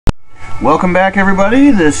Welcome back,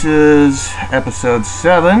 everybody. This is episode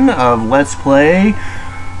 7 of Let's Play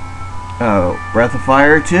Breath of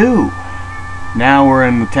Fire 2. Now we're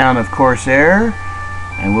in the town of Corsair,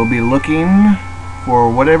 and we'll be looking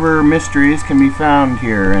for whatever mysteries can be found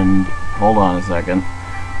here. And hold on a second.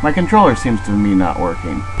 My controller seems to be not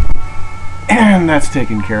working. And that's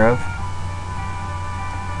taken care of.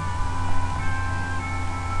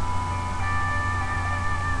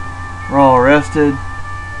 We're all arrested.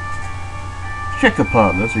 Check the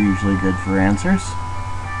pub. Those are usually good for answers.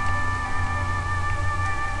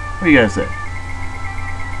 What do you guys say?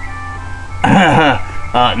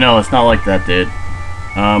 No, it's not like that, dude.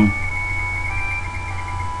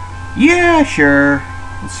 Yeah, sure.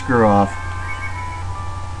 Let's screw off.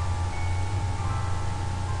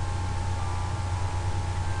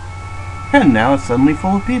 And now it's suddenly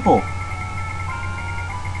full of people.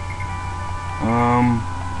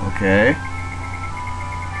 Okay.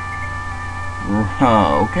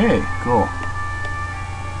 Okay, cool.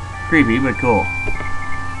 Creepy, but cool.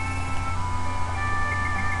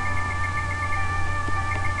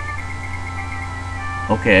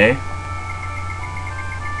 Okay.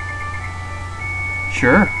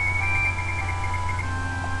 Sure.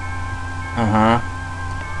 Uh-huh.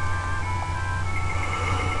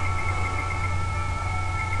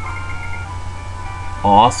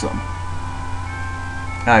 Awesome.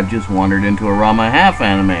 I've just wandered into a Rama half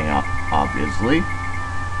anime, obviously.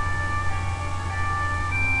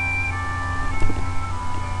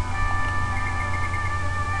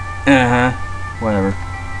 Uh-huh. Whatever.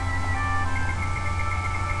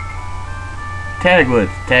 Tagwood.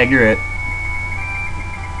 Tag, you're it.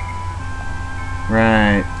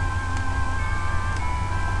 Right.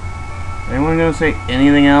 Anyone gonna say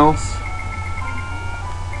anything else?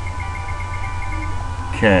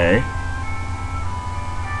 Okay.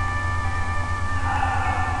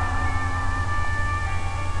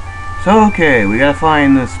 So, okay, we gotta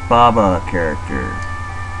find this Baba character.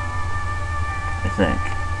 I think.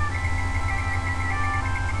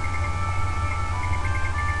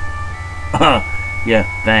 Yeah,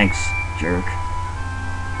 thanks, jerk.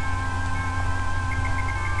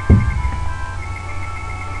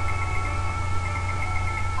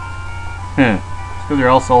 Huh. It's because they're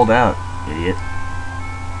all sold out, idiot.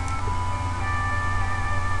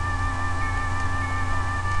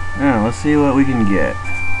 Now, let's see what we can get.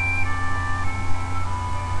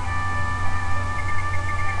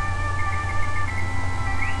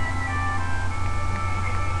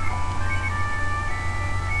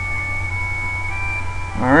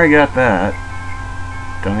 Already got that.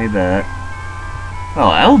 Don't need that. Oh,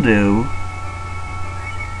 that'll do.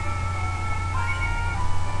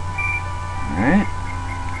 Alright.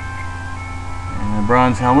 And a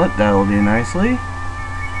bronze helmet, that'll do nicely.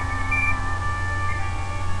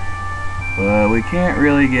 But we can't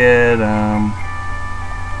really get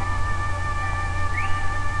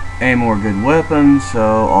any more good weapons, so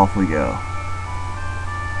off we go.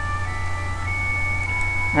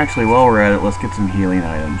 Actually, while we're at it, let's get some healing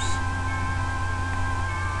items.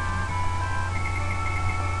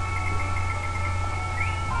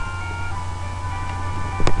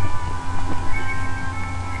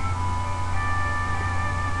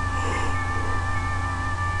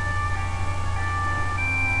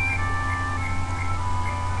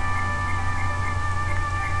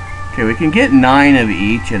 Okay, we can get 9 of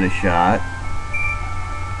each at a shot.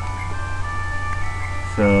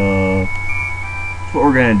 So that's what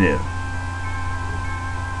we're gonna do.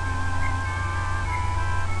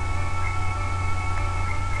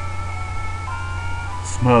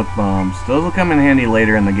 Smoke bombs. Those will come in handy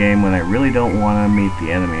later in the game when I really don't want to meet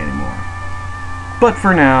the enemy anymore. But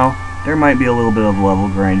for now, there might be a little bit of level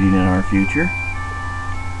grinding in our future.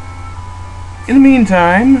 In the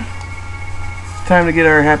meantime, it's time to get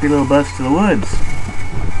our happy little butts to the woods.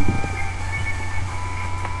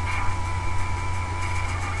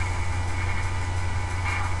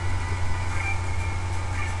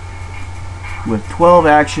 With 12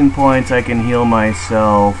 action points, I can heal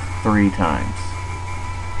myself 3 times.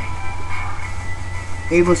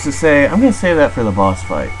 Needless to say, I'm going to save that for the boss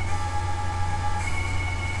fight.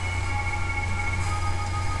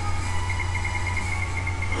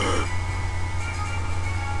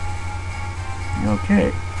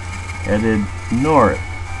 Okay. Headed north.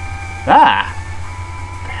 Ah!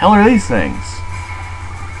 What the hell are these things?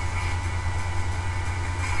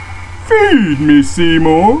 Feed me,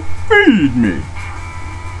 Seymour! Feed me!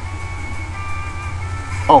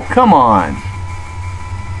 Oh, come on!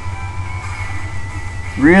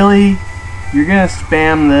 Really? You're gonna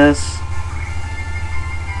spam this?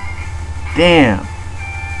 Damn.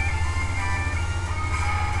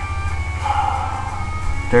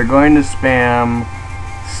 they're going to spam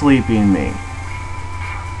sleeping me.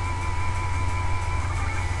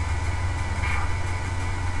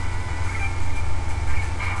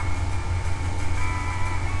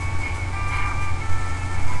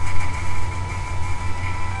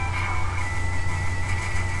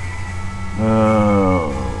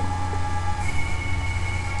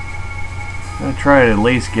 I'm gonna try to at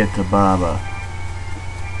least get to Baba.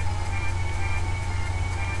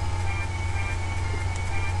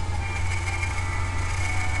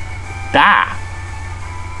 Ah!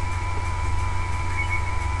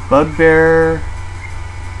 Bugbear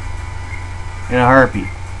and a harpy.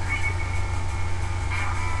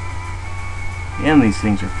 And these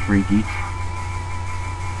things are freaky.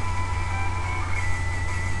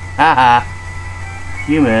 Haha!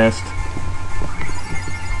 You missed.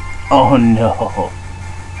 Oh no!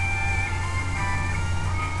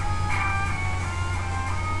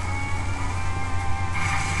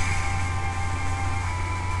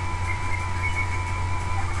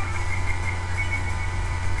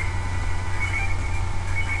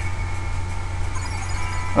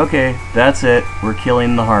 Okay, that's it. We're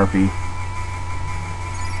killing the harpy.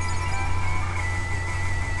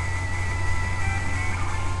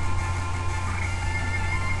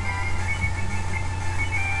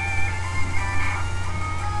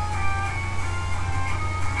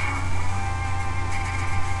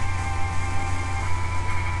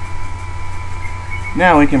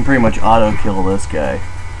 Now we can pretty much auto-kill this guy.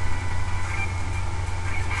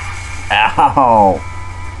 Ow!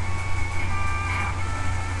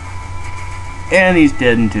 And he's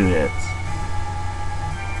dead in 2 hits.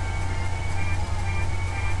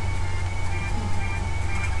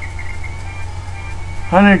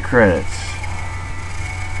 $100 credits.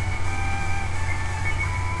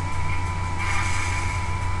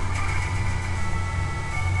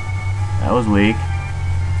 That was weak.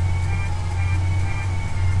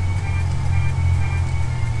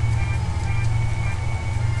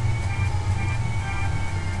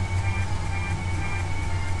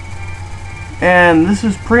 And this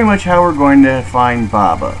is pretty much how we're going to find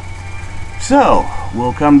Baba. So,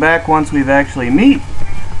 we'll come back once we've actually meet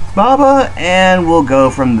Baba, and we'll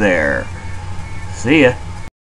go from there. See ya.